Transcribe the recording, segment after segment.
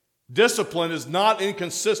Discipline is not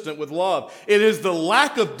inconsistent with love. It is the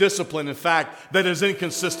lack of discipline, in fact, that is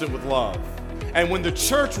inconsistent with love. And when the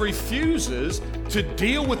church refuses to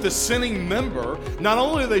deal with the sinning member, not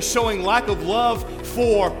only are they showing lack of love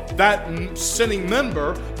for that sinning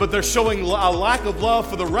member, but they're showing a lack of love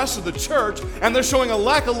for the rest of the church, and they're showing a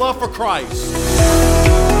lack of love for Christ.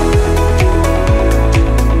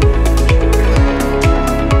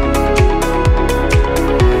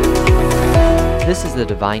 This is the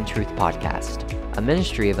Divine Truth Podcast, a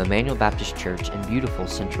ministry of Emmanuel Baptist Church in beautiful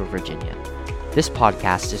Central Virginia. This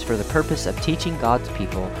podcast is for the purpose of teaching God's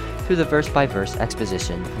people through the verse-by-verse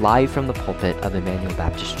exposition live from the pulpit of Emmanuel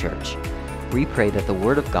Baptist Church. We pray that the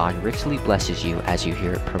Word of God richly blesses you as you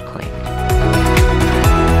hear it proclaimed.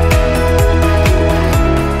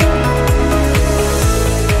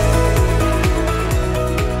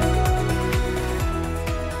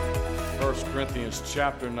 1 Corinthians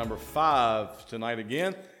chapter number 5 tonight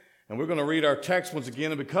again. And we're going to read our text once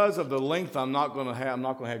again. And because of the length, I'm not going to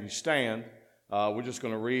have you stand. We're just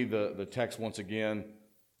going to read the text once again.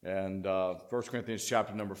 And 1 Corinthians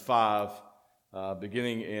chapter number 5,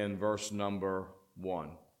 beginning in verse number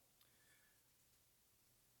 1.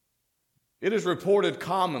 It is reported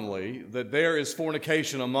commonly that there is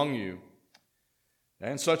fornication among you,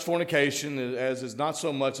 and such fornication as is not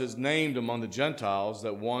so much as named among the Gentiles,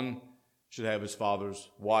 that one should have his father's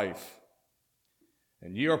wife.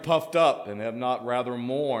 And ye are puffed up, and have not rather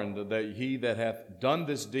mourned that he that hath done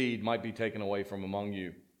this deed might be taken away from among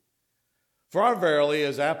you. For I verily,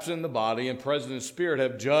 as absent in the body and present in spirit,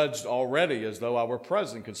 have judged already, as though I were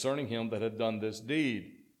present, concerning him that had done this deed.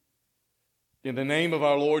 In the name of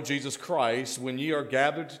our Lord Jesus Christ, when ye are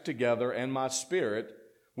gathered together in my spirit,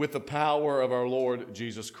 with the power of our Lord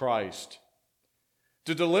Jesus Christ,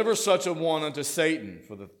 to deliver such a one unto Satan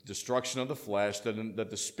for the destruction of the flesh, that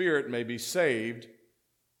the spirit may be saved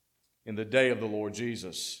in the day of the Lord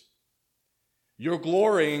Jesus. Your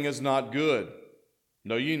glorying is not good.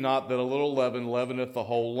 Know ye not that a little leaven leaveneth the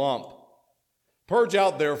whole lump? Purge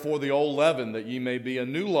out therefore the old leaven, that ye may be a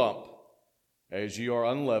new lump, as ye are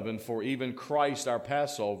unleavened, for even Christ our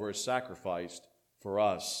Passover is sacrificed for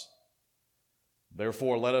us.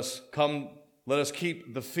 Therefore let us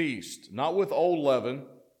keep the feast, not with old leaven,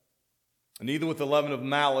 neither with the leaven of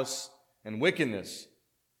malice and wickedness,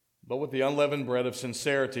 but with the unleavened bread of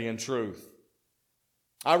sincerity and truth.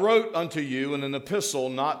 I wrote unto you in an epistle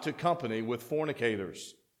not to company with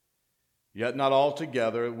fornicators, yet not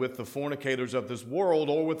altogether with the fornicators of this world,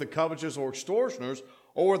 or with the covetous or extortioners,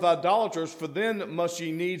 or with idolaters, for then must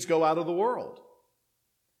ye needs go out of the world.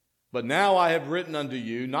 But now I have written unto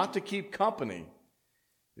you not to keep company,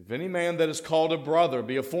 if any man that is called a brother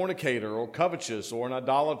be a fornicator, or covetous, or an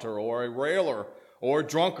idolater, or a railer, or a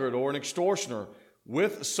drunkard, or an extortioner,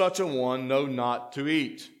 with such a one know not to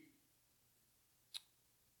eat.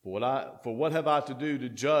 For what have I to do to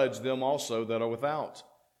judge them also that are without?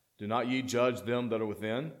 Do not ye judge them that are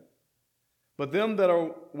within? But them that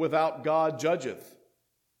are without God judgeth.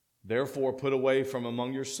 Therefore put away from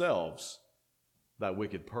among yourselves that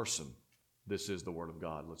wicked person. This is the word of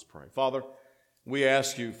God. Let's pray. Father, we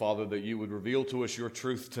ask you, Father, that you would reveal to us your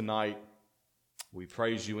truth tonight. We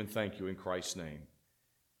praise you and thank you in Christ's name.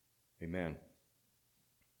 Amen.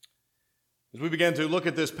 As we began to look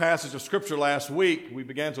at this passage of Scripture last week, we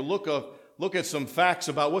began to look at some facts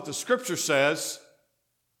about what the Scripture says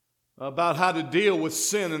about how to deal with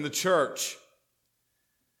sin in the church.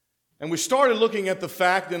 And we started looking at the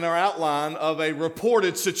fact in our outline of a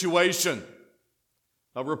reported situation.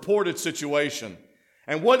 A reported situation.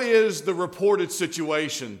 And what is the reported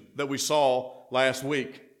situation that we saw last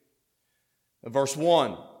week? Verse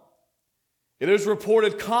 1. It is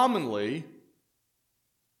reported commonly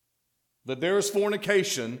that there is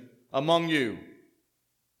fornication among you,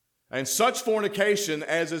 and such fornication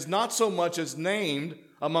as is not so much as named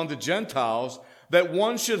among the Gentiles, that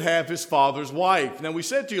one should have his father's wife. Now, we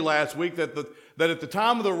said to you last week that at the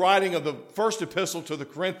time of the writing of the first epistle to the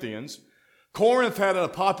Corinthians, Corinth had a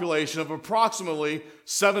population of approximately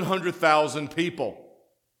 700,000 people.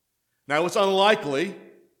 Now, it's unlikely,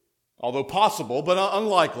 although possible, but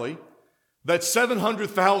unlikely, that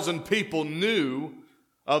 700,000 people knew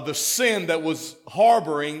of the sin that was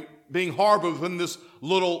being harbored within this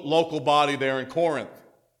little local body there in Corinth.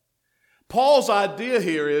 Paul's idea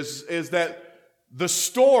here is that the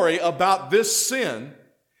story about this sin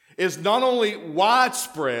is not only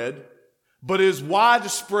widespread, but is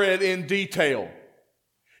widespread in detail.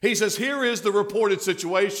 He says, here is the reported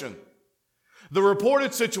situation. The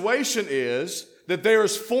reported situation is that there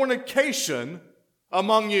is fornication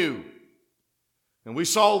among you. And we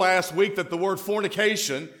saw last week that the word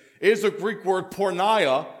fornication is the Greek word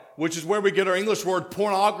porneia, which is where we get our English word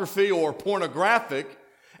pornography or pornographic,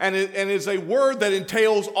 and it is a word that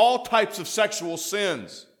entails all types of sexual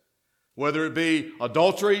sins, whether it be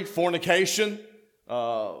adultery, fornication,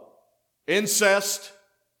 incest,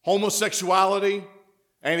 homosexuality,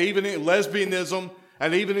 and even lesbianism,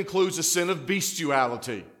 and even includes the sin of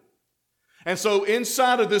bestiality. And so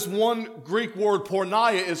inside of this one Greek word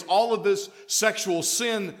porneia is all of this sexual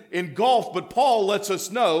sin engulfed, but Paul lets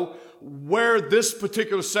us know where this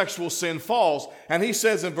particular sexual sin falls. And he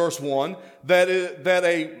says in verse 1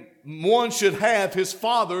 that one should have his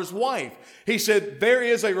father's wife. He said, there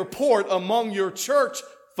is a report among your church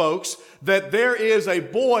folks that there is a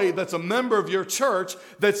boy that's a member of your church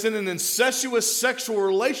that's in an incestuous sexual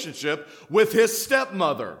relationship with his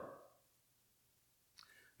stepmother.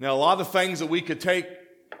 Now, a lot of things that we could take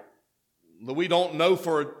that we don't know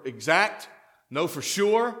for exact, know for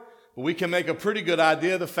sure, but we can make a pretty good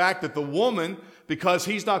idea of the fact that the woman, because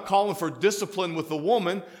he's not calling for discipline with the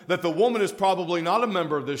woman, that the woman is probably not a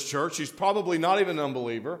member of this church. She's probably not even an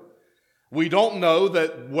unbeliever. We don't know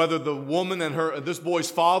that whether the woman and this boy's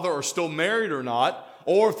father are still married or not,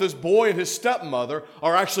 or if this boy and his stepmother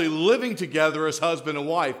are actually living together as husband and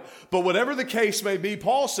wife. But whatever the case may be,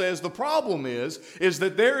 Paul says the problem is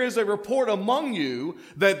that there is a report among you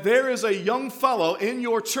that there is a young fellow in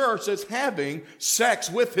your church that's having sex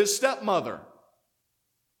with his stepmother.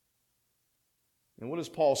 And what does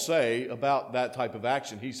Paul say about that type of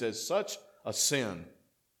action? He says, such a sin.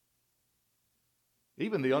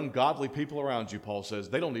 Even the ungodly people around you, Paul says,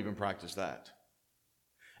 they don't even practice that.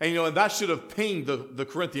 And that should have pinged the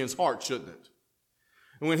Corinthians' heart, shouldn't it?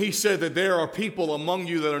 And when he said that there are people among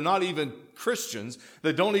you that are not even Christians,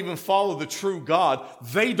 that don't even follow the true God,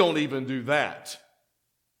 they don't even do that.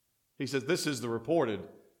 He says this is the reported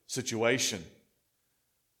situation.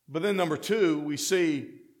 But then number two, we see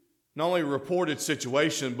not only a reported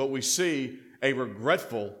situation, but we see a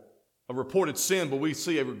reported sin, but we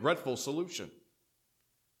see a regretful solution.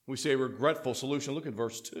 We see a regretful solution. Look at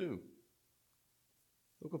verse 2.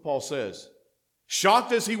 Look what Paul says.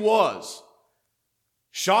 Shocked as he was,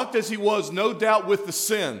 no doubt, with the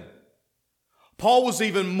sin, Paul was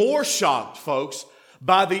even more shocked, folks,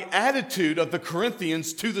 by the attitude of the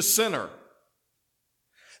Corinthians to the sinner.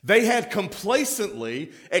 They had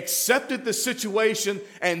complacently accepted the situation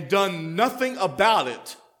and done nothing about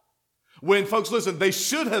it. When, folks, listen, they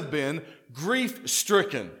should have been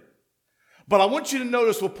grief-stricken. But I want you to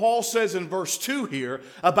notice what Paul says in verse 2 here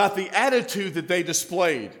about the attitude that they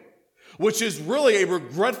displayed, which is really a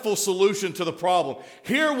regretful solution to the problem.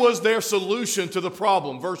 Here was their solution to the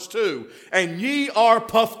problem. Verse 2, and ye are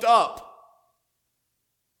puffed up.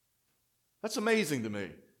 That's amazing to me.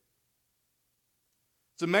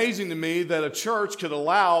 It's amazing to me that a church could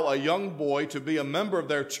allow a young boy to be a member of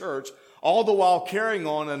their church, all the while carrying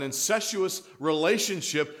on an incestuous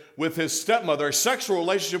relationship with his stepmother, a sexual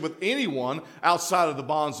relationship with anyone outside of the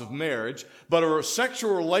bonds of marriage, but a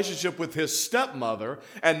sexual relationship with his stepmother,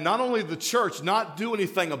 and not only the church not do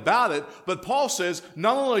anything about it, but Paul says,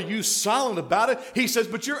 not only are you silent about it, he says,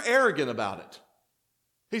 but you're arrogant about it.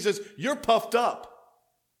 He says, you're puffed up.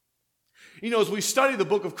 As we study the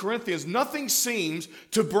book of Corinthians, nothing seems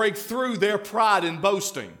to break through their pride and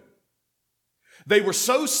boasting. They were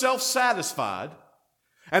so self-satisfied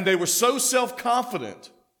and they were so self-confident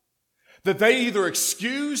that they either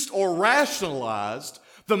excused or rationalized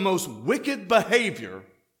the most wicked behavior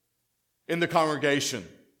in the congregation.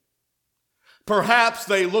 Perhaps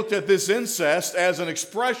they looked at this incest as an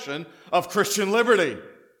expression of Christian liberty.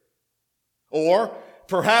 Or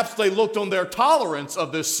perhaps they looked on their tolerance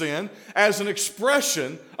of this sin as an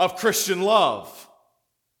expression of Christian love.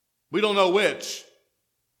 We don't know which.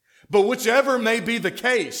 But whichever may be the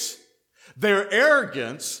case, their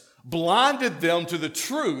arrogance blinded them to the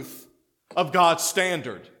truth of God's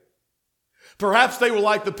standard. Perhaps they were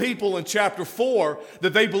like the people in chapter 4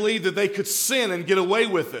 that they believed that they could sin and get away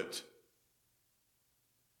with it.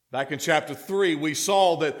 Back in chapter 3, we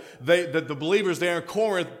saw that the believers there in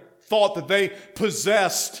Corinth thought that they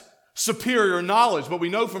possessed superior knowledge. But we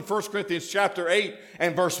know from 1 Corinthians chapter 8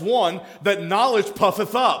 and verse 1 that knowledge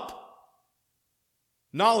puffeth up.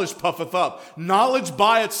 Knowledge puffeth up. Knowledge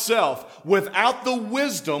by itself, without the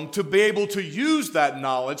wisdom to be able to use that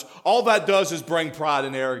knowledge, all that does is bring pride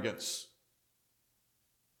and arrogance.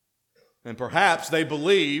 And perhaps they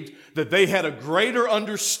believed that they had a greater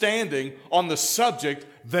understanding on the subject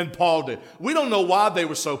than Paul did. We don't know why they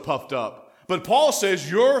were so puffed up. But Paul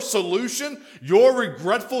says your solution, your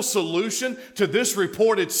regretful solution to this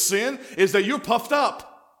reported sin is that you're puffed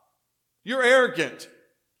up. You're arrogant.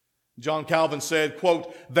 John Calvin said,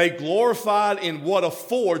 quote, "They glorified in what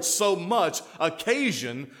affords so much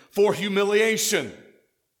occasion for humiliation.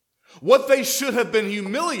 What they should have been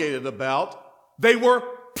humiliated about, they were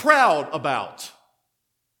proud about."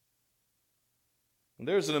 And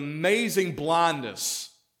there's an amazing blindness,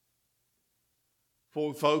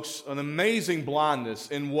 folks, an amazing blindness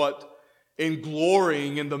in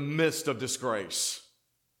glorying in the midst of disgrace.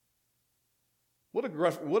 What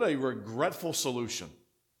a regretful solution.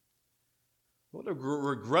 What a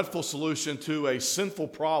regretful solution to a sinful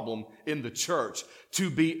problem in the church, to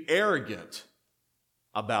be arrogant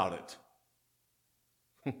about it.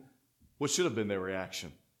 What should have been their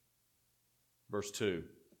reaction? Verse 2.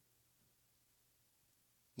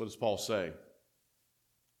 What does Paul say?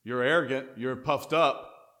 You're arrogant, you're puffed up,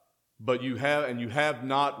 but you have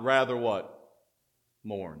not rather what?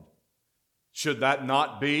 Mourned. Should that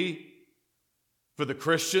not be for the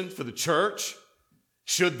Christian, for the church?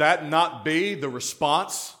 Should that not be the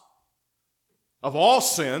response of all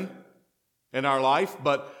sin in our life,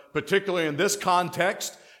 but particularly in this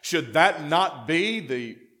context, should that not be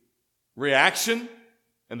the reaction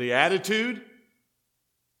and the attitude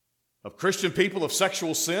of Christian people of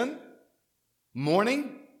sexual sin?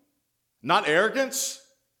 Mourning, not arrogance,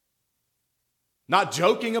 not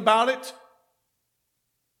joking about it,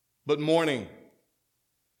 but mourning.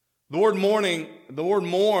 The word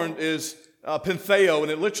mourn is pentheo,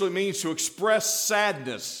 and it literally means to express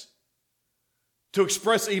sadness, to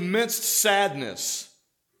express immense sadness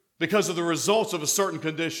because of the results of a certain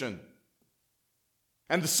condition.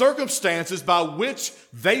 And the circumstances by which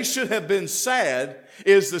they should have been sad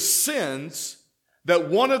is the sins that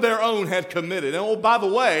one of their own had committed. And oh, by the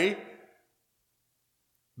way,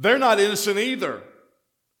 they're not innocent either.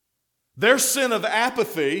 Their sin of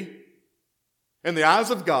apathy in the eyes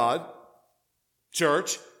of God,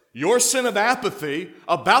 church, your sin of apathy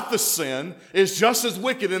about the sin is just as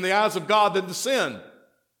wicked in the eyes of God than the sin.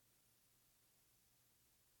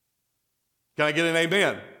 Can I get an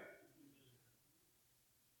amen?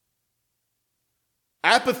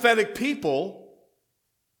 Apathetic people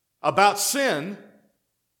about sin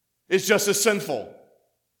is just as sinful.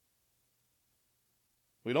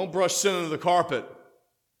 We don't brush sin under the carpet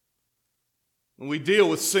when we deal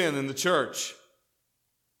with sin in the church.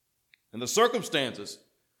 And the circumstances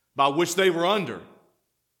by which they were under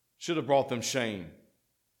should have brought them shame.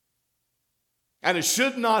 And it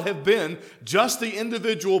should not have been just the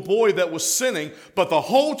individual boy that was sinning, but the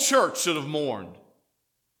whole church should have mourned.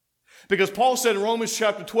 Because Paul said in Romans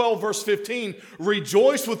chapter 12, verse 15,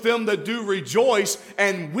 "Rejoice with them that do rejoice,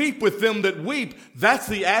 and weep with them that weep." That's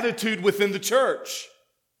the attitude within the church.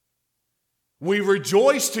 We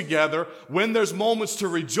rejoice together when there's moments to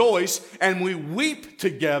rejoice, and we weep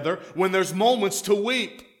together when there's moments to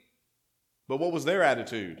weep. But what was their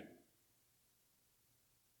attitude?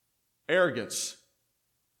 Arrogance,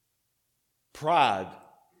 pride,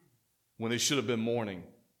 when they should have been mourning.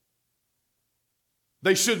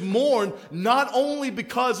 They should mourn not only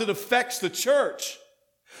because it affects the church,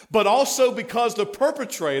 but also because the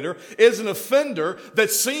perpetrator is an offender that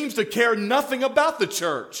seems to care nothing about the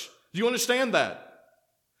church. Do you understand that?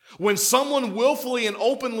 When someone willfully and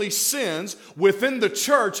openly sins within the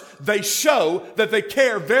church, they show that they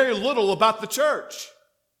care very little about the church.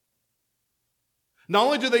 Not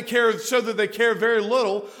only do they show that they care very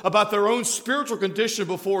little about their own spiritual condition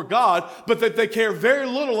before God, but that they care very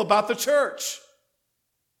little about the church.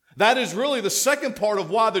 That is really the second part of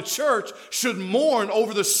why the church should mourn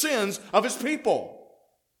over the sins of its people.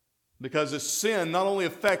 Because this sin not only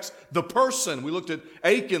affects the person. We looked at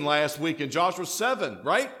Achan last week in Joshua 7,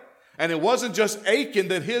 right? And it wasn't just Achan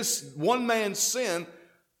that his one man's sin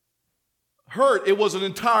hurt. It was an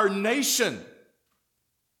entire nation.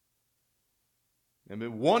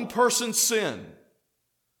 And one person's sin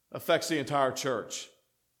affects the entire church.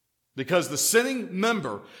 Because the sinning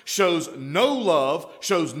member shows no love,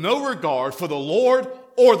 shows no regard for the Lord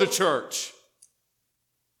or the church.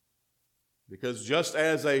 Because just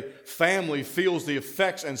as a family feels the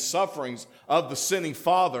effects and sufferings of the sinning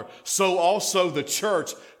father, so also the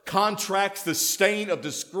church contracts the stain of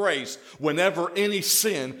disgrace whenever any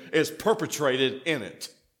sin is perpetrated in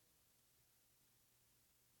it.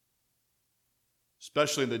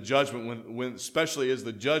 Especially in the judgment, especially is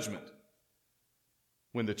the judgment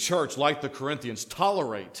when the church, like the Corinthians,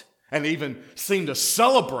 tolerate and even seem to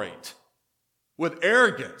celebrate with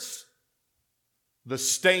arrogance the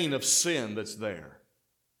stain of sin that's there.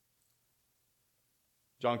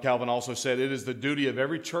 John Calvin also said, "It is the duty of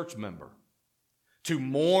every church member to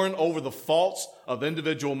mourn over the faults of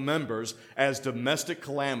individual members as domestic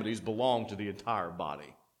calamities belong to the entire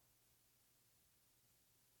body."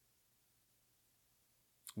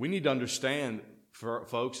 We need to understand,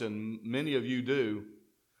 folks, and many of you do,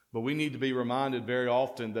 but we need to be reminded very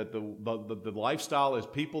often that the lifestyle as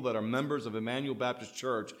people that are members of Emmanuel Baptist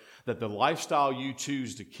Church, that the lifestyle you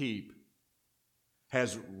choose to keep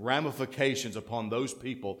has ramifications upon those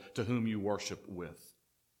people to whom you worship with.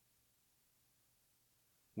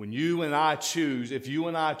 When you and I choose, if you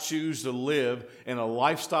and I choose to live in a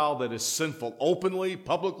lifestyle that is sinful, openly,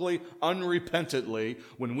 publicly, unrepentantly,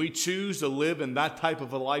 when we choose to live in that type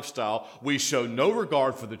of a lifestyle, we show no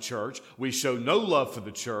regard for the church, we show no love for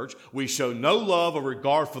the church, we show no love or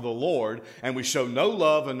regard for the Lord, and we show no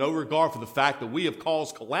love and no regard for the fact that we have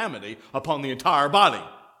caused calamity upon the entire body.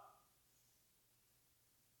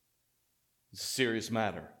 It's a serious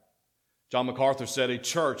matter. John MacArthur said, a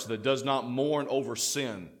church that does not mourn over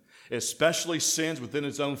sin, especially sins within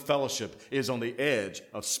its own fellowship, is on the edge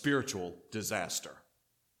of spiritual disaster.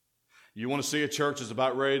 You want to see a church that's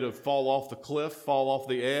about ready to fall off the cliff, fall off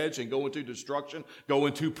the edge, and go into destruction, go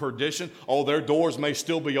into perdition? Oh, their doors may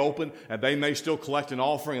still be open, and they may still collect an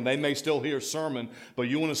offering, and they may still hear a sermon, but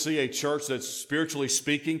you want to see a church that's, spiritually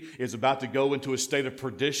speaking, is about to go into a state of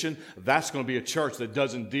perdition? That's going to be a church that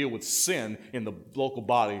doesn't deal with sin in the local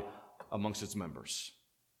body amongst its members.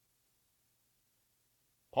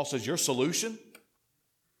 Paul says, your solution,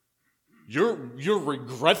 your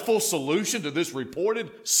regretful solution to this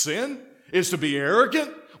reported sin is to be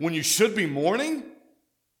arrogant when you should be mourning?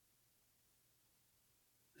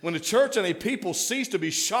 When the church and a people cease to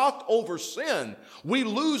be shocked over sin, we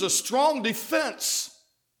lose a strong defense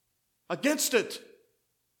against it.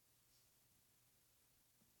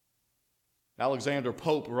 Alexander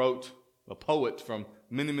Pope wrote, a poet from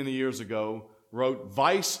many, many years ago, wrote,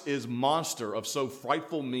 vice is monster of so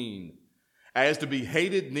frightful mien, as to be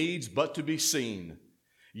hated needs but to be seen.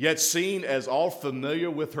 Yet seen as all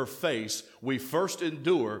familiar with her face, we first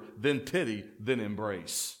endure, then pity, then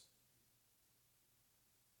embrace.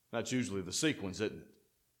 That's usually the sequence, isn't it?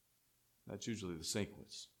 That's usually the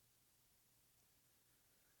sequence.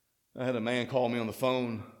 I had a man call me on the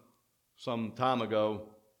phone some time ago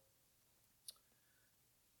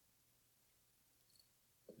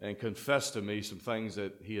and confessed to me some things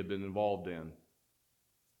that he had been involved in.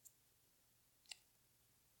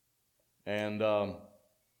 And I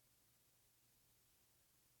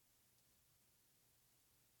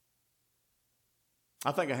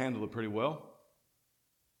think I handled it pretty well.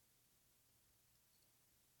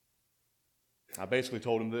 I basically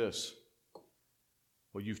told him this: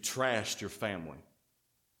 well, you've trashed your family,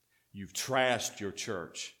 you've trashed your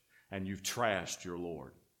church, and you've trashed your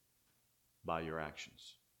Lord by your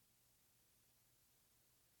actions.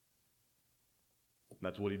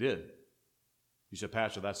 That's what he did. You said,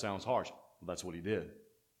 Pastor, that sounds harsh. Well, that's what he did,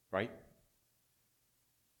 right?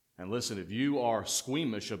 And listen, if you are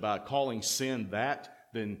squeamish about calling sin that,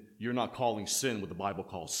 then you're not calling sin what the Bible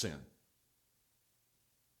calls sin.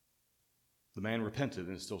 The man repented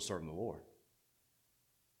and is still serving the Lord.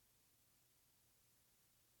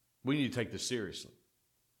 We need to take this seriously.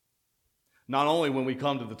 Not only when we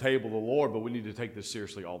come to the table of the Lord, but we need to take this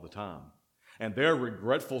seriously all the time. And their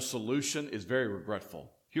regretful solution is very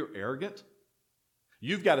regretful. You're arrogant.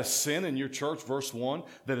 You've got a sin in your church, verse 1,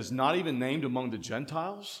 that is not even named among the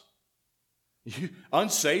Gentiles.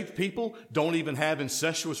 Unsaved people don't even have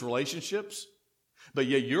incestuous relationships. But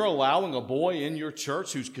yet you're allowing a boy in your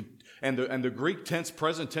church who's, and the Greek tense,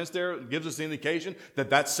 present tense there gives us the indication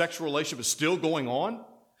that sexual relationship is still going on.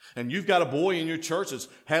 And you've got a boy in your church that's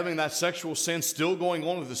having that sexual sin still going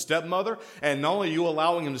on with his stepmother, and not only are you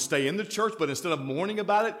allowing him to stay in the church, but instead of mourning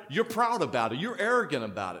about it, you're proud about it. You're arrogant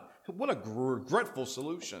about it. What a regretful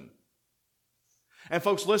solution. And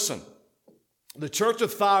folks, listen. The church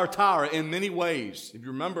of Thyatira, in many ways, if you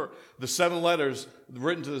remember the 7 letters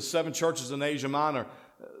written to the 7 churches in Asia Minor,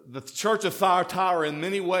 the church of Thyatira, in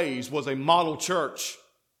many ways, was a model church.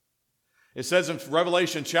 It says in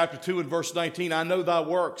Revelation chapter 2 and verse 19, I know thy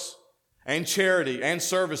works, and charity, and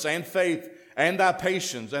service, and faith, and thy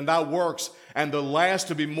patience, and thy works, and the last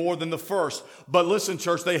to be more than the first. But listen,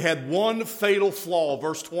 church, they had one fatal flaw,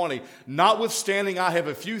 verse 20. Notwithstanding, I have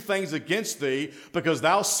a few things against thee, because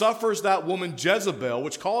thou sufferest that woman Jezebel,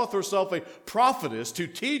 which calleth herself a prophetess, to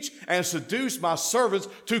teach and seduce my servants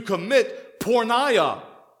to commit porneia,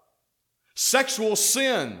 sexual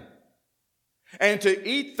sin, and to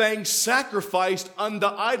eat things sacrificed unto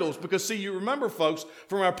idols. Because see, you remember, folks,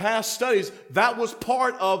 from our past studies, that was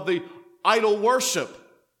part of the idol worship.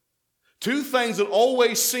 2 things that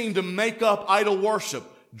always seem to make up idol worship: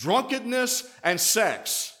 drunkenness and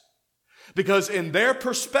sex. Because in their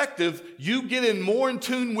perspective, you get in more in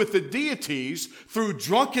tune with the deities through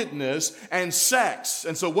drunkenness and sex.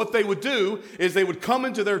 And so what they would do is they would come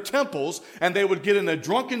into their temples and they would get in a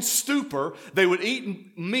drunken stupor. They would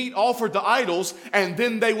eat meat offered to idols, and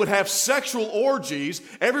then they would have sexual orgies,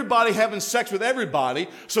 everybody having sex with everybody,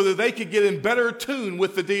 so that they could get in better tune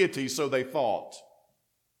with the deities, so they thought.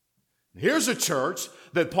 Here's a church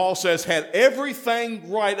that Paul says had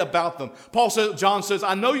everything right about them. John says,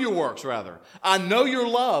 I know your works, rather. I know your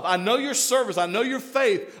love. I know your service. I know your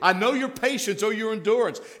faith. I know your patience or your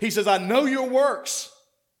endurance. He says, I know your works.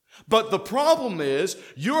 But the problem is,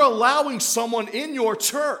 you're allowing someone in your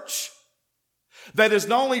church that is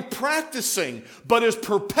not only practicing, but is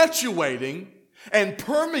perpetuating and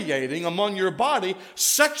permeating among your body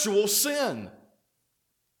sexual sin.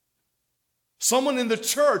 Someone in the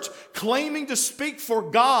church claiming to speak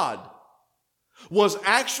for God was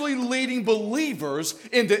actually leading believers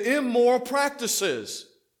into immoral practices.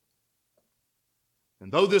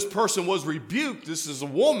 And though this person was rebuked, this is a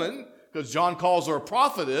woman, because John calls her a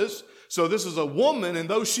prophetess, so this is a woman, and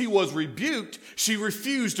though she was rebuked, she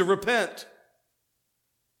refused to repent.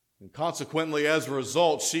 And consequently, as a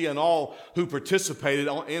result, she and all who participated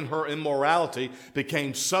in her immorality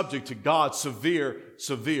became subject to God's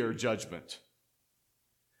severe judgment.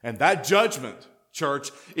 And that judgment, church,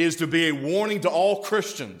 is to be a warning to all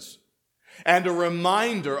Christians and a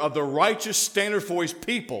reminder of the righteous standard for His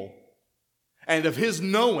people and of His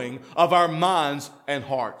knowing of our minds and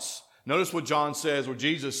hearts. Notice what John says, or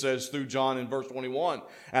Jesus says through John in verse 21.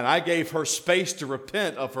 And I gave her space to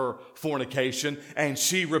repent of her fornication, and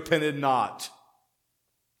she repented not.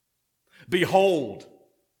 Behold,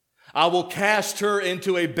 I will cast her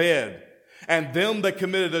into a bed, and them that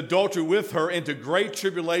committed adultery with her into great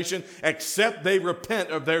tribulation, except they repent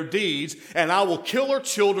of their deeds, and I will kill her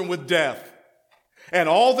children with death. And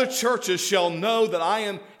all the churches shall know that I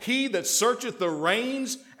am He that searcheth the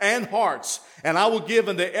reins and hearts, and I will give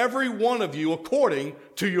unto every one of you according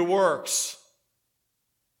to your works.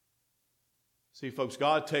 See, folks,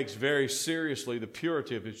 God takes very seriously the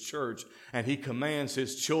purity of His church, and He commands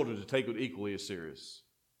His children to take it equally as serious.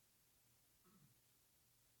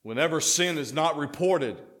 Whenever sin is not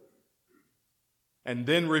reported and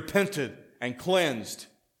then repented and cleansed,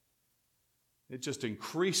 it just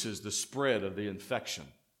increases the spread of the infection.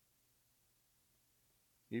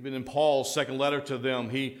 Even in Paul's second letter to them,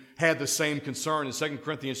 he had the same concern in 2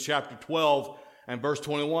 Corinthians chapter 12 and verse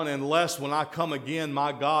 21, unless when I come again,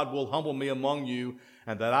 my God will humble me among you,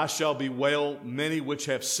 and that I shall bewail many which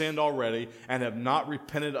have sinned already and have not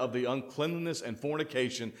repented of the uncleanness and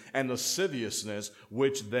fornication and lasciviousness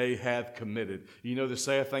which they have committed. You know, the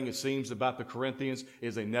sad thing it seems about the Corinthians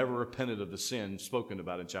is they never repented of the sin spoken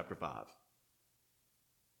about in chapter 5.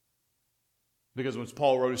 Because when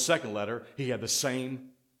Paul wrote his second letter, he had the same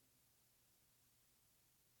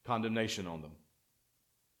condemnation on them.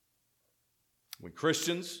 When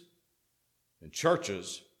Christians and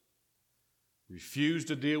churches refuse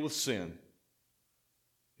to deal with sin,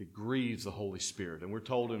 it grieves the Holy Spirit. And we're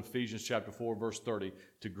told in Ephesians chapter 4, verse 30,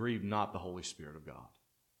 to grieve not the Holy Spirit of God.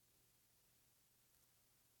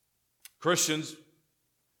 Christians,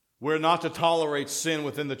 we're not to tolerate sin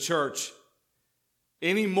within the church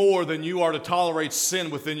any more than you are to tolerate sin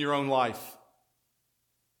within your own life.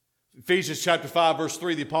 Ephesians chapter 5, verse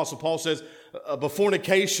 3, the Apostle Paul says, "But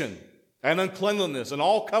fornication and uncleanliness and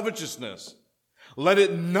all covetousness, let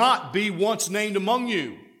it not be once named among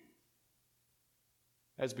you,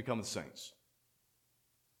 as becometh saints."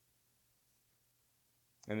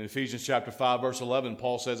 And in Ephesians chapter 5, verse 11,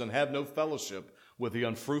 Paul says, "And have no fellowship with the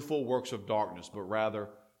unfruitful works of darkness, but rather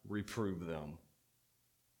reprove them."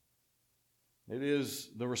 It is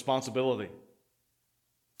the responsibility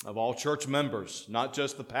of all church members, not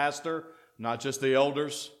just the pastor, not just the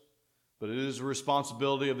elders, but it is the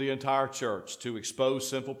responsibility of the entire church to expose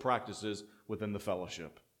sinful practices within the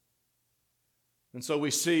fellowship. And so we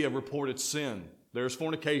see a reported sin. There's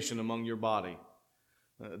fornication among your body.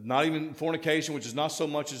 Not even fornication, which is not so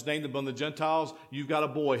much as named among the Gentiles. You've got a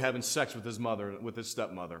boy having sex with his mother, with his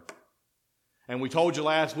stepmother. And we told you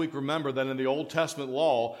last week, remember, that in the Old Testament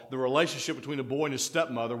law, the relationship between a boy and his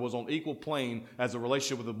stepmother was on equal plane as the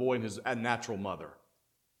relationship with a boy and his natural mother.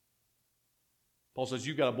 Paul says,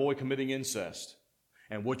 you've got a boy committing incest.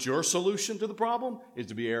 And what's your solution to the problem? Is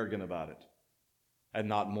to be arrogant about it and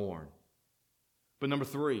not mourn. But number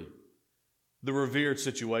 3, the revered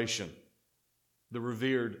situation. The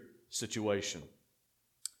revered situation.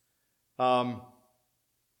 The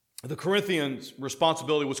Corinthians'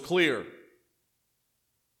 responsibility was clear,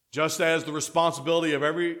 just as the responsibility of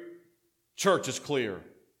every church is clear.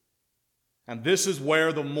 And this is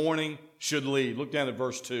where the mourning should lead. Look down at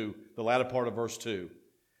verse 2, the latter part of verse 2.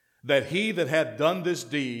 That he that hath done this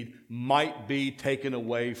deed might be taken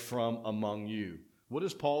away from among you. What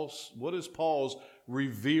is Paul's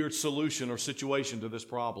revered solution or situation to this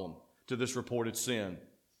problem, to this reported sin?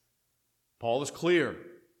 Paul is clear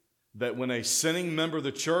that when a sinning member of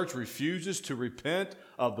the church refuses to repent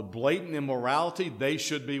of the blatant immorality, they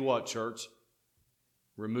should be what, church?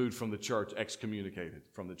 Removed from the church, excommunicated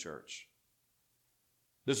from the church.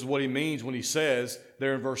 This is what he means when he says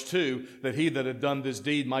there in verse 2 that he that had done this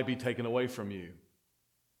deed might be taken away from you.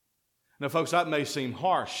 Now, folks, that may seem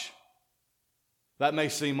harsh. That may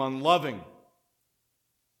seem unloving.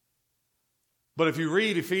 But if you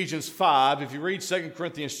read Ephesians 5, if you read 2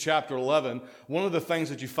 Corinthians chapter 11, one of the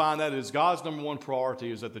things that you find out is God's number one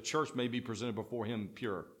priority is that the church may be presented before Him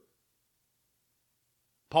pure.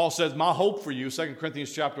 Paul says, my hope for you, 2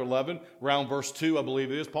 Corinthians chapter 11, around verse 2, I believe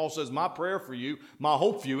it is. Paul says, my prayer for you, my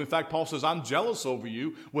hope for you. In fact, Paul says, I'm jealous over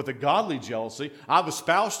you with a godly jealousy. I've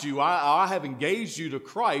espoused you. I have engaged you to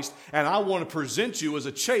Christ, and I want to present you as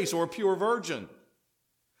a chaste or a pure virgin.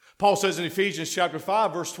 Paul says in Ephesians chapter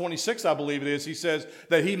 5, verse 26, I believe it is, he says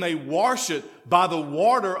that he may wash it by the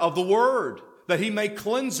water of the word, that he may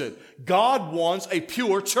cleanse it. God wants a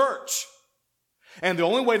pure church. And the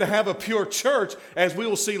only way to have a pure church, as we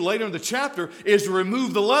will see later in the chapter, is to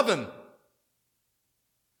remove the leaven.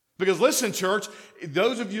 Because listen, church,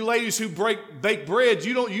 those of you ladies who bake bread,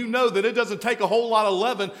 you know that it doesn't take a whole lot of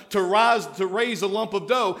leaven to raise a lump of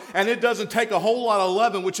dough, and it doesn't take a whole lot of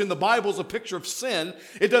leaven, which in the Bible is a picture of sin.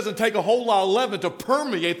 It doesn't take a whole lot of leaven to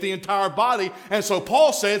permeate the entire body. And so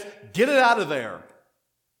Paul says, get it out of there.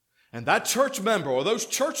 And that church member or those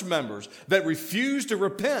church members that refuse to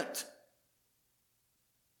repent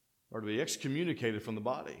are to be excommunicated from the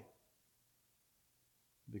body.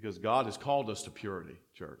 Because God has called us to purity,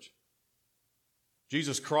 church.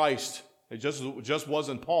 Jesus Christ, it just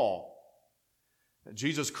wasn't Paul.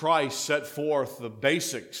 Jesus Christ set forth the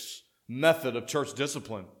basics, method of church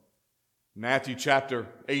discipline. Matthew chapter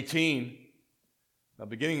 18,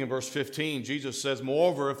 beginning in verse 15, Jesus says,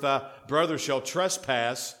 moreover, if thy brother shall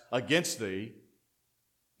trespass against thee.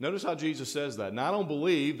 Notice how Jesus says that. Now, I don't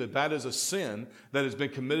believe that that is a sin that has been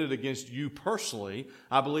committed against you personally.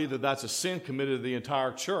 I believe that that's a sin committed to the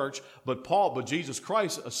entire church. But Jesus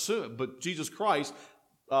Christ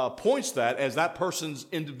points that as that person's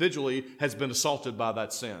individually has been assaulted by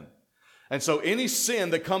that sin. And so any sin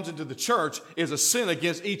that comes into the church is a sin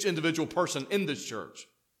against each individual person in this church.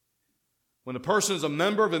 When a person is a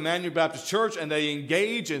member of Emmanuel Baptist Church and they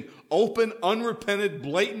engage in open, unrepented,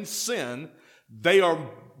 blatant sin, they are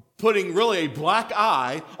putting really a black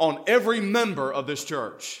eye on every member of this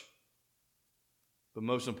church. But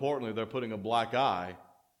most importantly, they're putting a black eye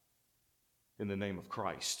in the name of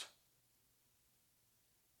Christ.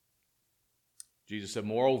 Jesus said,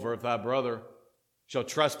 moreover, if thy brother shall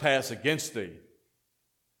trespass against thee,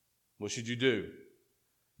 what should you do?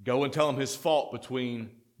 Go and tell him his fault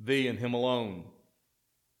between thee and him alone.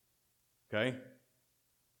 Okay?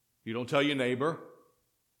 You don't tell your neighbor.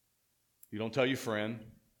 You don't tell your friend.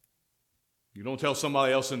 You don't tell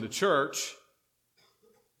somebody else in the church,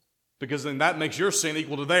 because then that makes your sin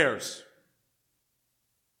equal to theirs.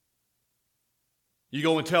 You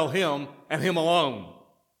go and tell him and him alone.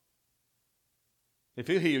 If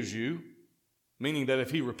he hears you, meaning that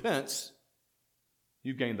if he repents,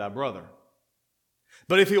 you've gained thy brother.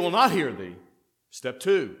 But if he will not hear thee, step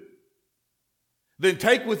 2, then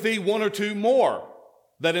take with thee 1 or 2 more,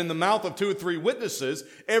 that in the mouth of 2 or 3 witnesses,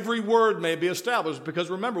 every word may be established. Because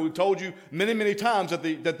remember, we've told you many, many times that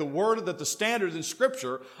the standards in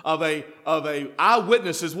Scripture of a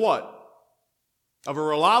eyewitness is what? Of a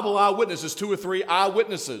reliable eyewitness is 2 or 3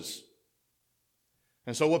 eyewitnesses.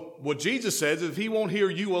 And so what Jesus says is if he won't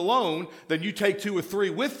hear you alone, then you take 2 or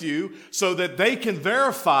 3 with you so that they can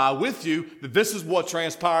verify with you that this is what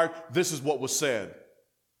transpired, this is what was said.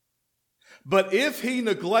 But if he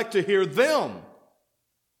neglect to hear them,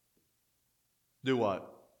 do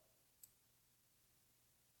what?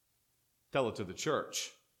 Tell it to the church.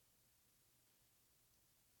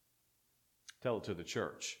 Tell it to the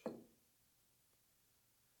church.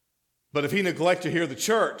 But if he neglect to hear the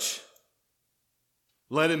church,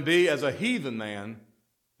 let him be as a heathen man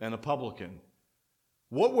and a publican.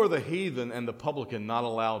 What were the heathen and the publican not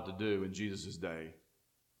allowed to do in Jesus' day?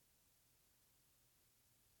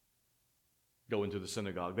 Go into the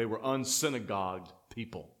synagogue. They were unsynagogued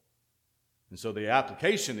people. And so the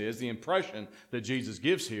application is, the impression that Jesus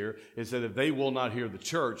gives here is that if they will not hear the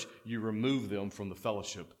church, you remove them from the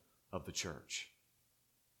fellowship of the church.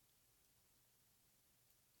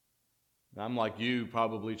 I'm like you,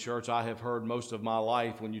 probably, church. I have heard most of my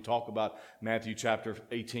life when you talk about Matthew chapter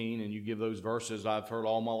 18 and you give those verses, I've heard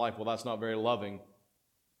all my life, well, that's not very loving.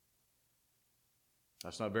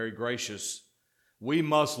 That's not very gracious. We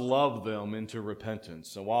must love them into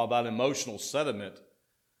repentance. And while that emotional sentiment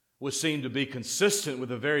would seem to be consistent with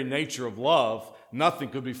the very nature of love, nothing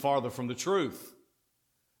could be farther from the truth.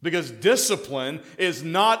 Because discipline is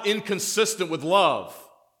not inconsistent with love.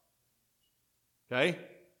 Okay?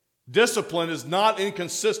 Discipline is not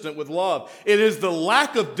inconsistent with love. It is the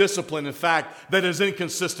lack of discipline, in fact, that is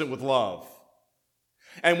inconsistent with love.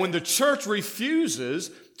 And when the church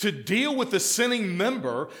refuses to deal with the sinning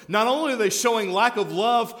member, not only are they showing lack of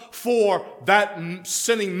love for that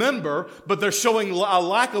sinning member, but they're showing a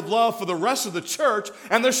lack of love for the rest of the church,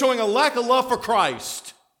 and they're showing a lack of love for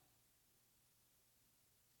Christ.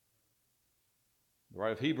 The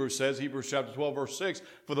writer of Hebrews says, Hebrews chapter 12, verse 6,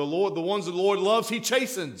 for the ones that the Lord loves, He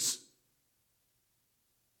chastens.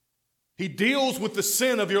 He deals with the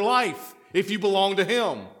sin of your life if you belong to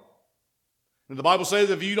Him. And the Bible says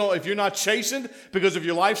if you're not chastened because of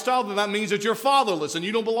your lifestyle, then that means that you're fatherless and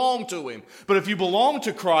you don't belong to Him. But if you belong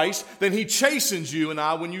to Christ, then He chastens you and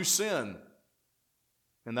I when you sin.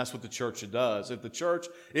 And that's what the church does. If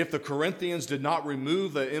the Corinthians did not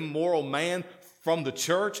remove the immoral man from the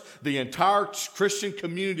church, the entire Christian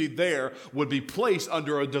community there would be placed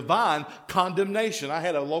under a divine condemnation. I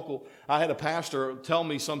had a pastor tell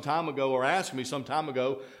me some time ago, or ask me some time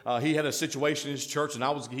ago, he had a situation in his church, and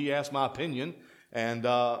he asked my opinion, and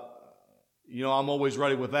I'm always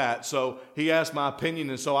ready with that. So he asked my opinion,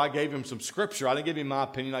 and so I gave him some scripture. I didn't give him my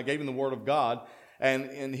opinion. I gave him the Word of God,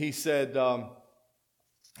 and he said, well,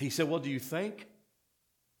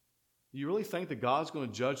 do you really think that God's going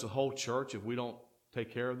to judge the whole church if we don't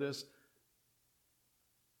take care of this?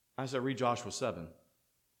 I said, read Joshua 7.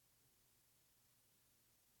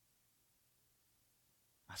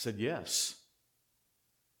 I said, yes.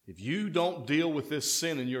 If you don't deal with this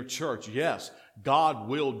sin in your church, yes, God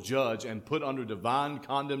will judge and put under divine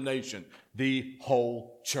condemnation the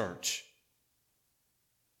whole church.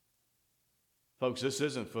 Folks, this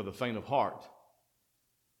isn't for the faint of heart.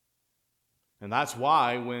 And that's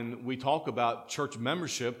why when we talk about church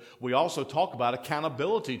membership, we also talk about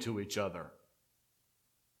accountability to each other.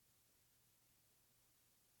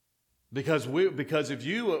 Because if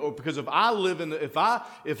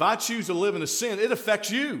I choose to live in a sin, it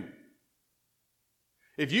affects you.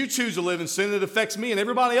 If you choose to live in sin, it affects me and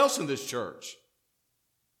everybody else in this church.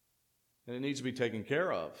 And it needs to be taken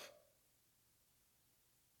care of.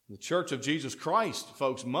 The Church of Jesus Christ,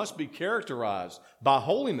 folks, must be characterized by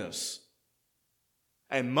holiness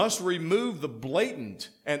and must remove the blatant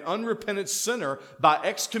and unrepentant sinner by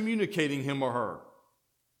excommunicating him or her.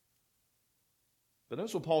 But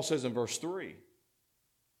notice what Paul says in verse 3.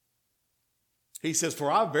 He says,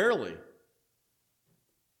 for I verily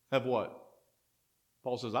have what?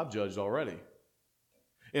 Paul says, I've judged already.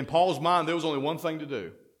 In Paul's mind, there was only one thing to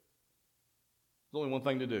do. There's only one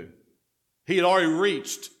thing to do. He had already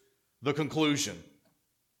reached the conclusion.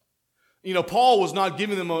 Paul was not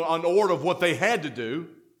giving them an order of what they had to do.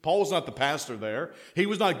 Paul was not the pastor there. He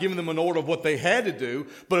was not giving them an order of what they had to do.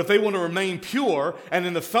 But if they want to remain pure and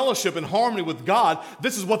in the fellowship and harmony with God,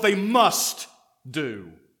 this is what they must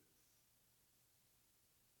do.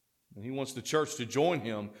 And he wants the church to join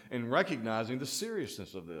him in recognizing the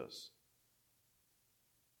seriousness of this.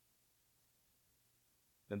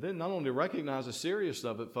 And then not only recognize the seriousness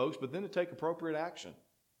of it, folks, but then to take appropriate action.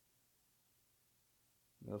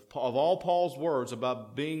 Of all Paul's words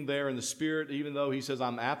about being there in the Spirit, even though he says,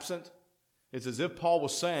 I'm absent, it's as if Paul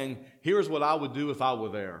was saying, here's what I would do if I were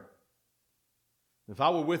there. If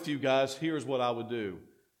I were with you guys, here's what I would do.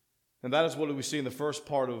 And that is what we see in the first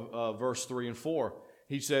part of verse 3 and 4.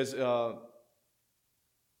 He says,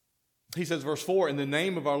 verse 4, in the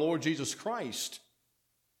name of our Lord Jesus Christ.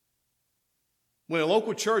 When a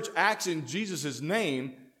local church acts in Jesus'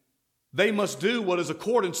 name, they must do what is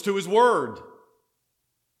accordance to His Word.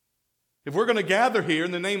 If we're going to gather here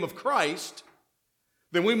in the name of Christ,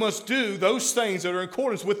 then we must do those things that are in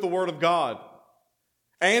accordance with the Word of God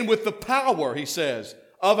and with the power, he says,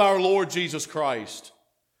 of our Lord Jesus Christ.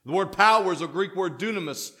 The word power is a Greek word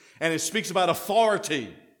dunamis, and it speaks about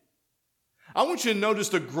authority. I want you to notice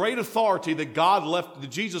the great authority that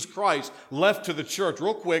Jesus Christ left to the church.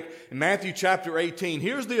 Real quick, in Matthew chapter 18,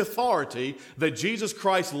 here's the authority that Jesus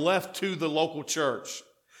Christ left to the local church.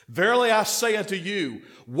 Verily I say unto you,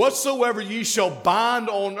 whatsoever ye shall bind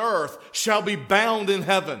on earth shall be bound in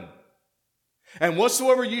heaven. And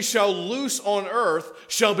whatsoever ye shall loose on earth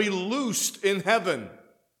shall be loosed in heaven.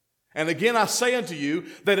 And again I say unto you,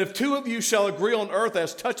 that if two of you shall agree on earth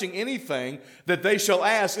as touching anything that they shall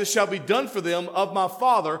ask, it shall be done for them of my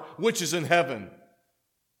Father which is in heaven.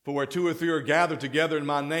 For where two or three are gathered together in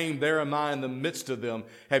my name, there am I in the midst of them.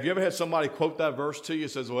 Have you ever had somebody quote that verse to you?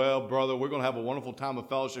 It says, well, brother, we're going to have a wonderful time of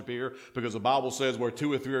fellowship here because the Bible says where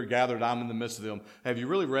two or three are gathered, I'm in the midst of them. Have you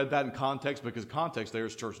really read that in context? Because context there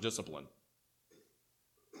is church discipline.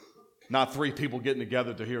 Not three people getting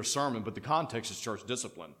together to hear a sermon, but the context is church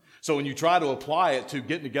discipline. So when you try to apply it to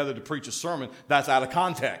getting together to preach a sermon, that's out of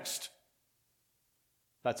context.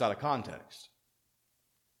 That's out of context.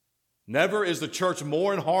 Never is the church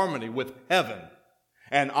more in harmony with heaven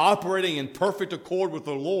and operating in perfect accord with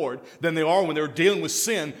the Lord than they are when they're dealing with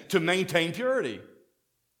sin to maintain purity.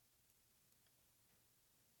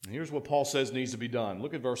 And here's what Paul says needs to be done.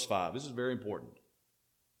 Look at verse 5. This is very important.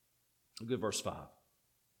 Look at verse 5.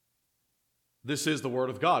 This is the word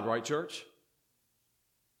of God, right, church?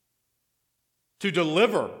 To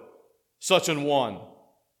deliver such an one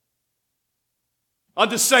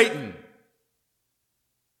unto Satan.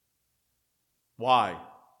 Why?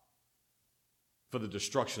 For the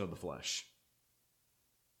destruction of the flesh.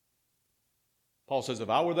 Paul says, if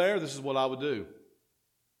I were there, this is what I would do.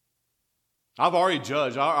 I've already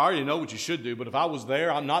judged. I already know what you should do, but if I was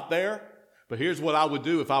there, I'm not there. But here's what I would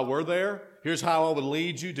do if I were there. Here's how I would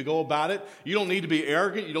lead you to go about it. You don't need to be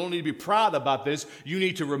arrogant. You don't need to be proud about this. You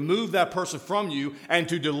need to remove that person from you and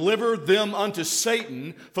to deliver them unto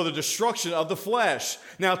Satan for the destruction of the flesh.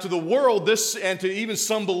 Now, to the world, this, and to even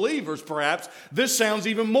some believers, perhaps, this sounds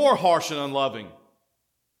even more harsh and unloving.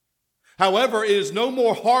 However, it is no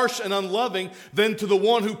more harsh and unloving than to the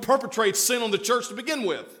one who perpetrates sin on the church to begin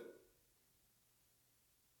with.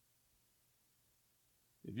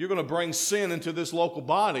 If you're going to bring sin into this local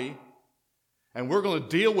body, and we're going to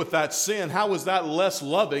deal with that sin, how is that less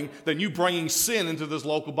loving than you bringing sin into this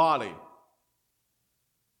local body?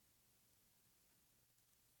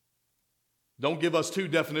 Don't give us two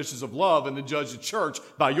definitions of love and then judge the church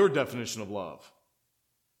by your definition of love.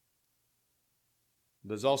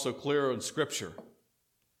 There's also clear in Scripture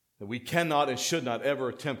that we cannot and should not ever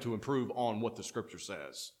attempt to improve on what the Scripture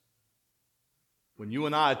says. When you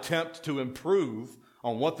and I attempt to improve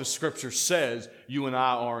on what the Scripture says, you and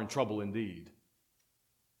I are in trouble indeed.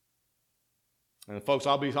 And folks,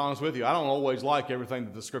 I'll be honest with you, I don't always like everything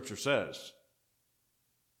that the Scripture says.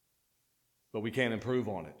 But we can't improve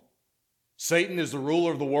on it. Satan is the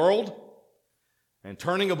ruler of the world, and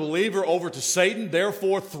turning a believer over to Satan,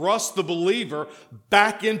 therefore, thrusts the believer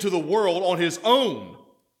back into the world on his own,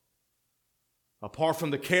 apart from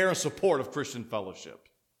the care and support of Christian fellowship.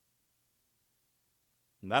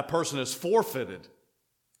 And that person is forfeited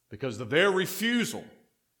because of their refusal.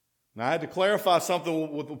 Now, I had to clarify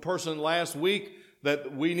something with a person last week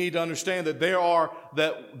that we need to understand that there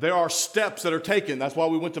are steps that are taken. That's why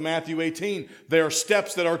we went to Matthew 18. There are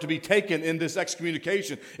steps that are to be taken in this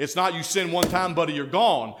excommunication. It's not you sin one time, buddy, you're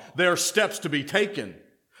gone. There are steps to be taken.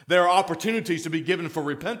 There are opportunities to be given for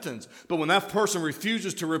repentance. But when that person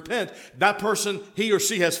refuses to repent, that person, he or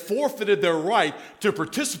she, has forfeited their right to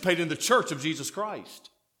participate in the church of Jesus Christ.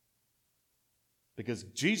 Because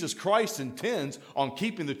Jesus Christ intends on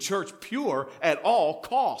keeping the church pure at all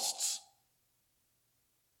costs.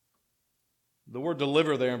 The word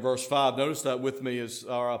deliver there in verse 5, notice that with me, is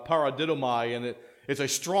paradidomai, and it's a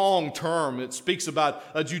strong term. It speaks about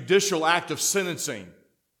a judicial act of sentencing.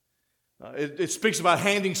 It speaks about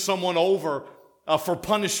handing someone over for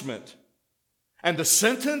punishment. And the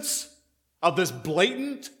sentence of this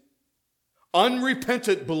blatant,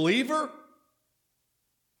 unrepentant believer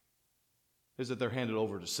is that they're handed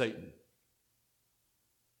over to Satan.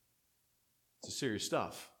 It's serious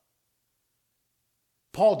stuff.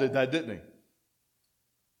 Paul did that, didn't he?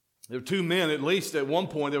 There were two men, at least at one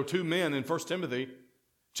point, there were two men in 1 Timothy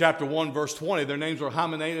chapter 1, verse 20. Their names were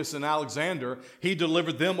Hymenaeus and Alexander. He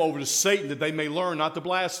delivered them over to Satan that they may learn not to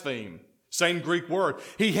blaspheme. Same Greek word.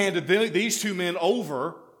 He handed these two men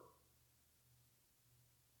over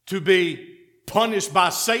to be punished by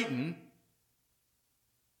Satan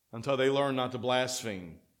until they learn not to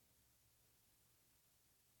blaspheme.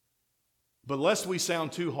 But lest we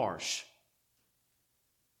sound too harsh,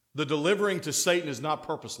 the delivering to Satan is not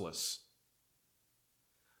purposeless.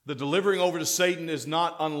 The delivering over to Satan is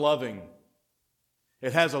not unloving.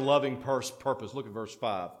 It has a loving purpose. Look at verse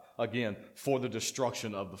 5. Again, for the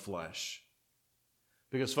destruction of the flesh.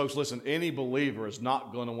 Because, folks, listen, any believer is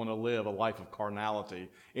not going to want to live a life of carnality.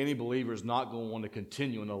 Any believer is not going to want to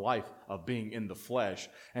continue in a life of being in the flesh.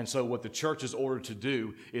 And so what the church is ordered to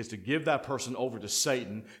do is to give that person over to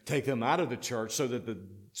Satan, take them out of the church so that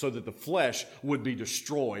the flesh would be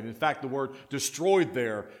destroyed. In fact, the word destroyed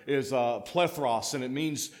there is plethros, and it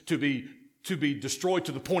means to be destroyed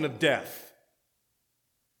to the point of death.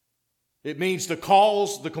 It means to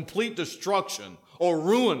cause the complete destruction or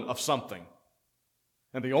ruin of something.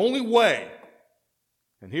 And the only way,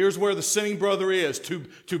 and here's where the sinning brother is,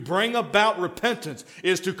 to bring about repentance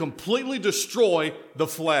is to completely destroy the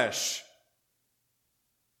flesh.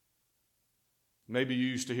 Maybe you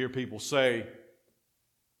used to hear people say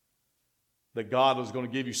that God was going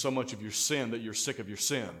to give you so much of your sin that you're sick of your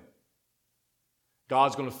sin.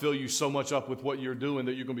 God's going to fill you so much up with what you're doing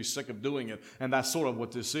that you're going to be sick of doing it. And that's sort of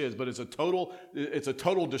what this is. But it's a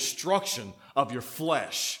total destruction of your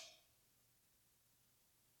flesh.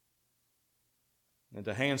 And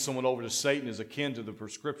to hand someone over to Satan is akin to the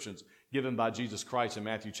prescriptions given by Jesus Christ in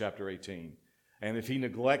Matthew chapter 18. And if he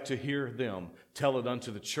neglect to hear them, tell it unto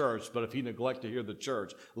the church. But if he neglect to hear the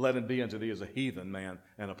church, let him be unto thee as a heathen man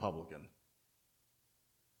and a publican.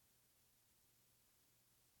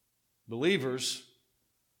 Believers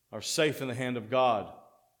are safe in the hand of God,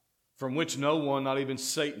 from which no one, not even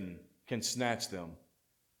Satan, can snatch them.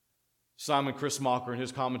 Simon Chrismacher, in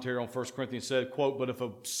his commentary on 1 Corinthians, said, quote, But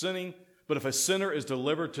if a sinner is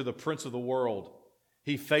delivered to the prince of the world,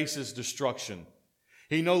 he faces destruction.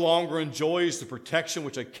 He no longer enjoys the protection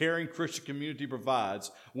which a caring Christian community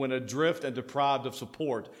provides. When adrift and deprived of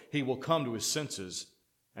support, he will come to his senses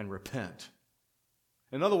and repent.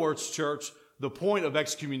 In other words, church, the point of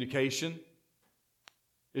excommunication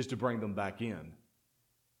is to bring them back in.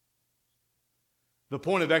 The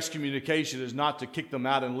point of excommunication is not to kick them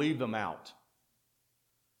out and leave them out.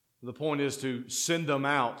 The point is to send them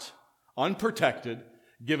out unprotected,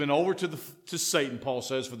 given over to Satan, Paul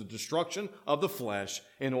says, for the destruction of the flesh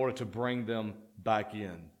in order to bring them back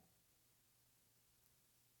in.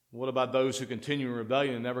 What about those who continue in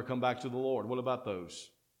rebellion and never come back to the Lord? What about those?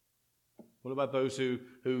 What about those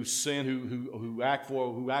who sin, who act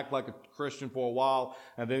like a Christian for a while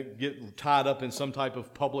and then get tied up in some type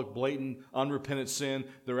of public, blatant, unrepentant sin?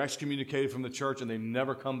 They're excommunicated from the church and they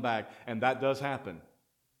never come back. And that does happen.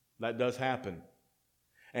 That does happen.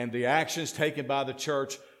 And the actions taken by the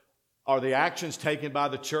church, are the actions taken by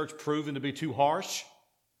the church proven to be too harsh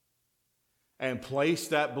and place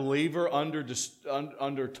that believer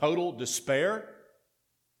under total despair?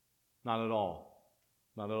 Not at all.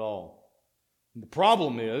 Not at all. The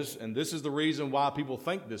problem is, and this is the reason why people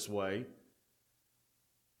think this way,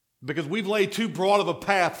 because we've laid too broad of a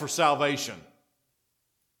path for salvation.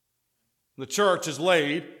 The church has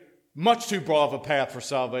laid much too broad of a path for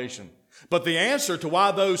salvation. But the answer to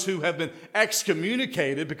why those who have been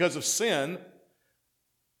excommunicated because of sin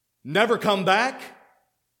never come back,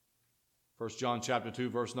 1 John chapter 2,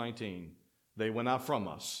 verse 19, they went out from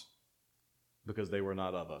us because they were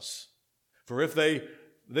not of us. For if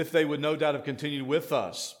they would no doubt have continued with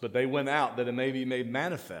us, but they went out that it may be made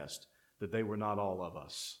manifest that they were not all of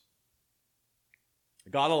us.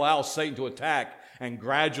 God allows Satan to attack and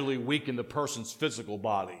gradually weaken the person's physical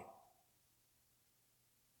body.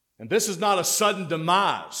 And this is not a sudden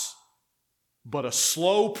demise, but a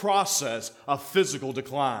slow process of physical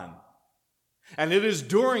decline. And it is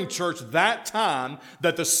during, church, that time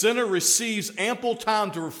that the sinner receives ample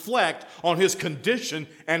time to reflect on his condition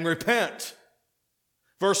and repent.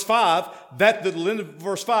 Verse 5, that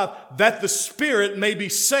the spirit may be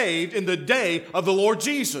saved in the day of the Lord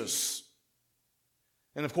Jesus.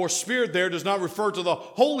 And of course, spirit there does not refer to the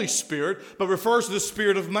Holy Spirit, but refers to the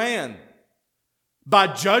spirit of man.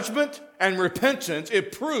 By judgment and repentance,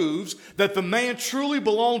 it proves that the man truly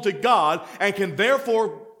belonged to God and can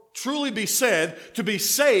therefore truly be said to be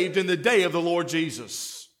saved in the day of the Lord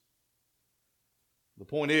Jesus. The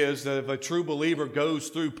point is that if a true believer goes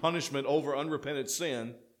through punishment over unrepentant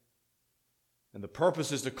sin, and the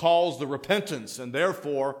purpose is to cause the repentance and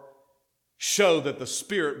therefore show that the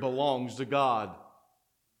spirit belongs to God,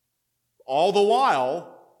 all the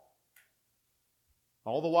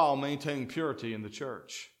while maintaining purity in the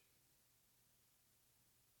church.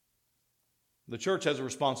 The church has a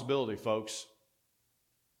responsibility, folks.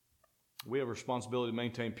 We have a responsibility to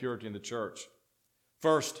maintain purity in the church.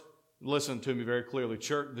 First, listen to me very clearly.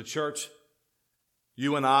 The church,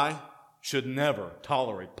 you and I, should never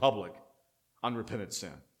tolerate public, unrepentant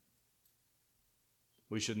sin.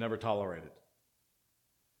 We should never tolerate it.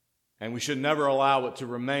 And we should never allow it to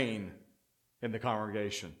remain in the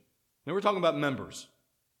congregation. Now we're talking about members.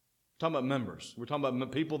 talking about members. We're talking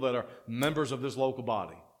about people that are members of this local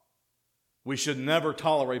body. We should never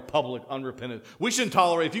tolerate public unrepentant. We shouldn't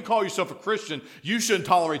tolerate, if you call yourself a Christian, you shouldn't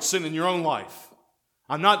tolerate sin in your own life.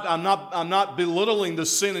 I'm not belittling the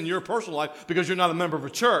sin in your personal life because you're not a member of a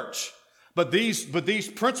church. But these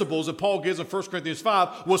principles that Paul gives in 1 Corinthians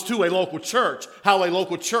 5 was to a local church, how a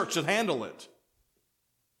local church should handle it.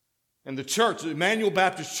 And the church, the Emmanuel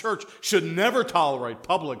Baptist Church, should never tolerate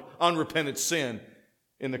public unrepentant sin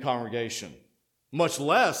in the congregation. Much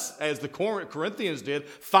less, as the Corinthians did,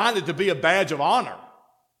 find it to be a badge of honor.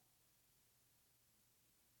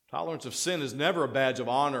 Tolerance of sin is never a badge of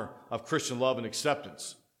honor of Christian love and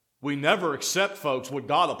acceptance. We never accept, folks, what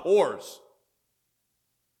God abhors.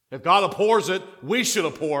 If God abhors it, we should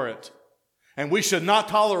abhor it. And we should not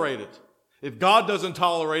tolerate it. If God doesn't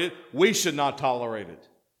tolerate it, we should not tolerate it.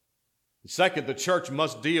 Second, the church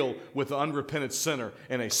must deal with the unrepentant sinner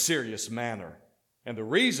in a serious manner. And the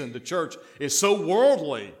reason the church is so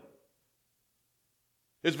worldly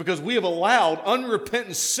is because we have allowed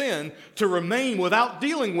unrepentant sin to remain without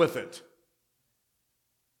dealing with it.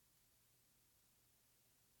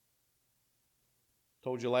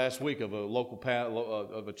 Told you last week of a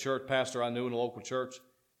of a church pastor I knew in a local church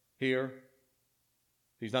here.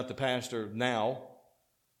 He's not the pastor now,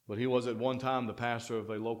 but he was at one time the pastor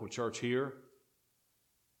of a local church here.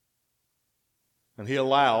 And he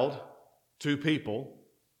allowed two people,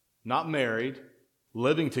 not married,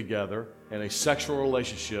 living together in a sexual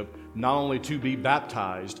relationship, not only to be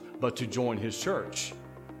baptized, but to join his church.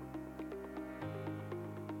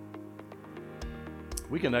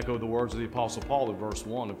 We can echo the words of the Apostle Paul in verse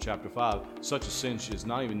 1 of chapter 5. Such a sin is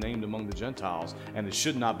not even named among the Gentiles, and it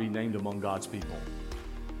should not be named among God's people.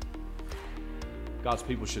 God's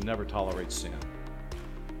people should never tolerate sin.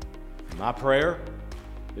 My prayer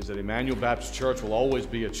is that Emmanuel Baptist Church will always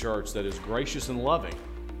be a church that is gracious and loving,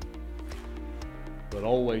 but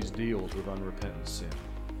always deals with unrepentant sin.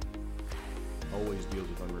 Always deals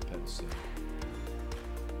with unrepentant sin.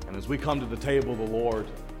 And as we come to the table of the Lord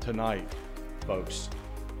tonight, folks,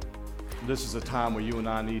 this is a time where you and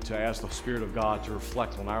I need to ask the Spirit of God to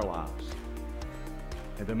reflect on our lives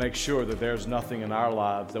and to make sure that there's nothing in our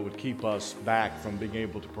lives that would keep us back from being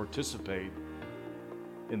able to participate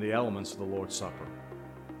in the elements of the Lord's Supper.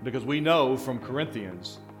 Because we know from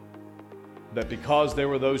Corinthians that because there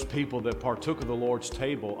were those people that partook of the Lord's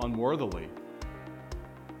table unworthily,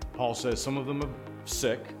 Paul says some of them are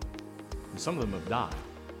sick and some of them have died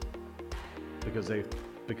because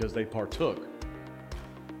they partook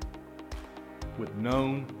with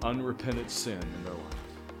known unrepentant sin in their life.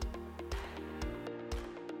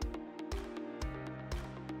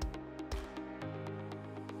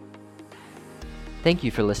 Thank you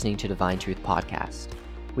for listening to Divine Truth Podcast.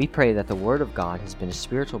 We pray that the Word of God has been a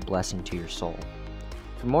spiritual blessing to your soul.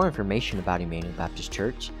 For more information about Emmanuel Baptist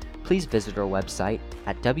Church, please visit our website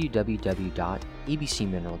at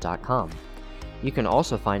www.ebcmineral.com. You can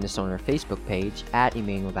also find us on our Facebook page at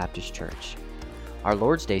Emmanuel Baptist Church. Our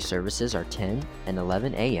Lord's Day services are 10 and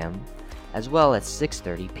 11 a.m., as well as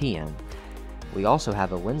 6:30 p.m. We also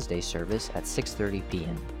have a Wednesday service at 6:30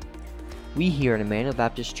 p.m. We here at Emmanuel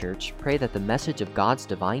Baptist Church pray that the message of God's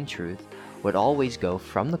divine truth would always go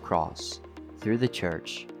from the cross, through the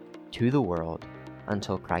church, to the world,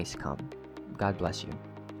 until Christ come. God bless you.